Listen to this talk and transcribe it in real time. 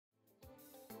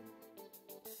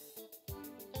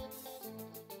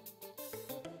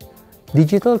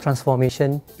Digital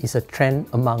transformation is a trend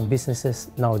among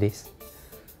businesses nowadays.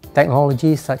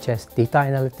 Technologies such as data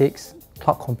analytics,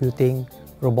 cloud computing,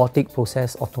 robotic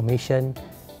process automation,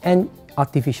 and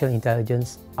artificial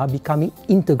intelligence are becoming an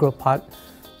integral part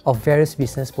of various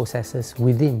business processes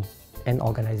within an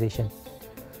organization.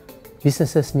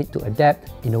 Businesses need to adapt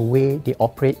in a way they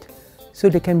operate so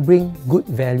they can bring good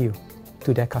value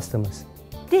to their customers.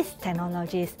 These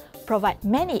technologies provide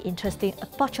many interesting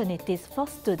opportunities for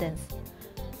students.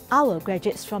 Our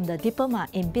graduates from the Diploma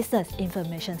in Business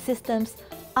Information Systems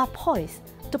are poised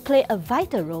to play a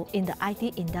vital role in the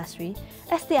IT industry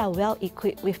as they are well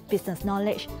equipped with business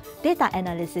knowledge, data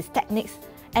analysis techniques,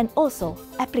 and also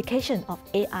application of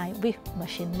AI with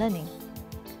machine learning.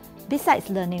 Besides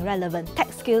learning relevant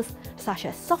tech skills such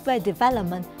as software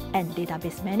development and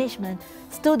database management,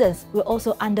 students will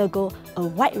also undergo a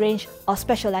wide range of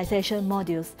specialization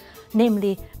modules,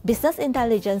 namely business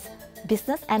intelligence,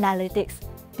 business analytics,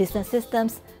 business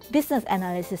systems, business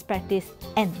analysis practice,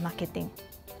 and marketing.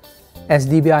 As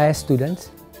DBIS students,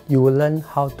 you will learn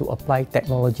how to apply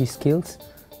technology skills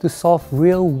to solve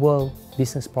real-world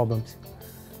business problems.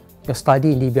 Your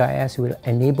study in DBIS will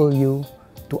enable you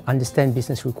to understand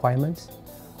business requirements,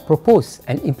 propose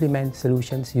and implement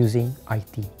solutions using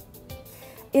IT.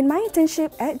 In my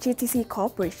internship at GTC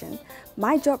Corporation,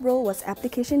 my job role was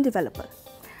application developer.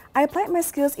 I applied my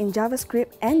skills in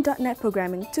JavaScript and .NET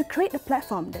programming to create a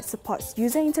platform that supports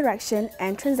user interaction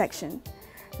and transaction.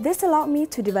 This allowed me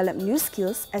to develop new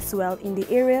skills as well in the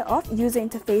area of user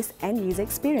interface and user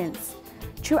experience.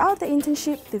 Throughout the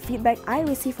internship, the feedback I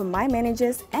received from my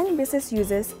managers and business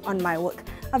users on my work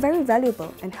are very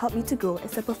valuable and help me to grow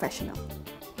as a professional.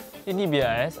 In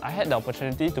DBIS, I had the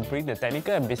opportunity to bring the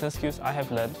technical and business skills I have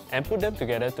learned and put them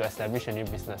together to establish a new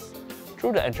business.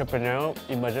 Through the Entrepreneurial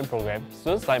Immersion program,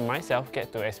 students like myself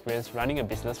get to experience running a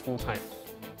business full-time.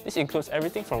 This includes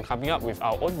everything from coming up with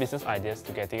our own business ideas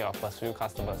to getting our first few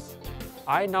customers.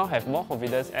 I now have more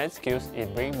confidence and skills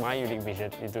in bringing my unique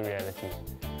vision into reality.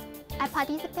 I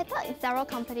participated in several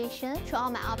competitions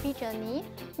throughout my RP journey,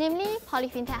 namely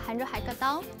Polyfintech 100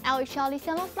 Hackathon, LHL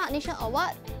Listener Smart Nation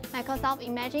Award, Microsoft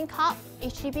Imagine Cup,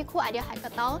 HTTP Cool Idea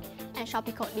Hackathon, and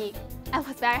Shopee Code League. I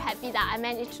was very happy that I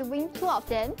managed to win 2 of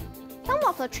them. Some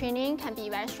of the training can be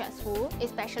very stressful,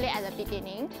 especially at the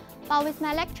beginning, but with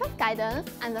my lecturer's guidance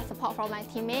and the support from my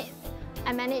teammates,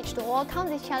 I managed to overcome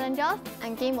these challenges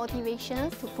and gain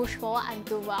motivations to push forward and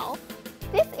do well.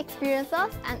 These experiences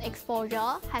and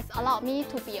exposure has allowed me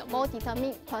to be a more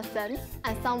determined person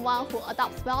and someone who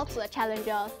adapts well to the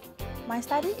challenges. My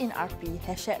study in RP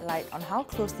has shed light on how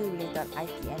closely related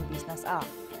IT and business are.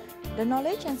 The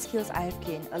knowledge and skills I have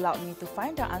gained allowed me to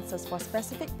find the answers for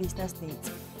specific business needs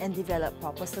and develop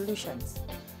proper solutions.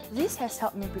 This has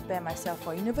helped me prepare myself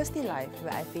for university life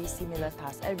where I face similar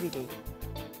tasks every day.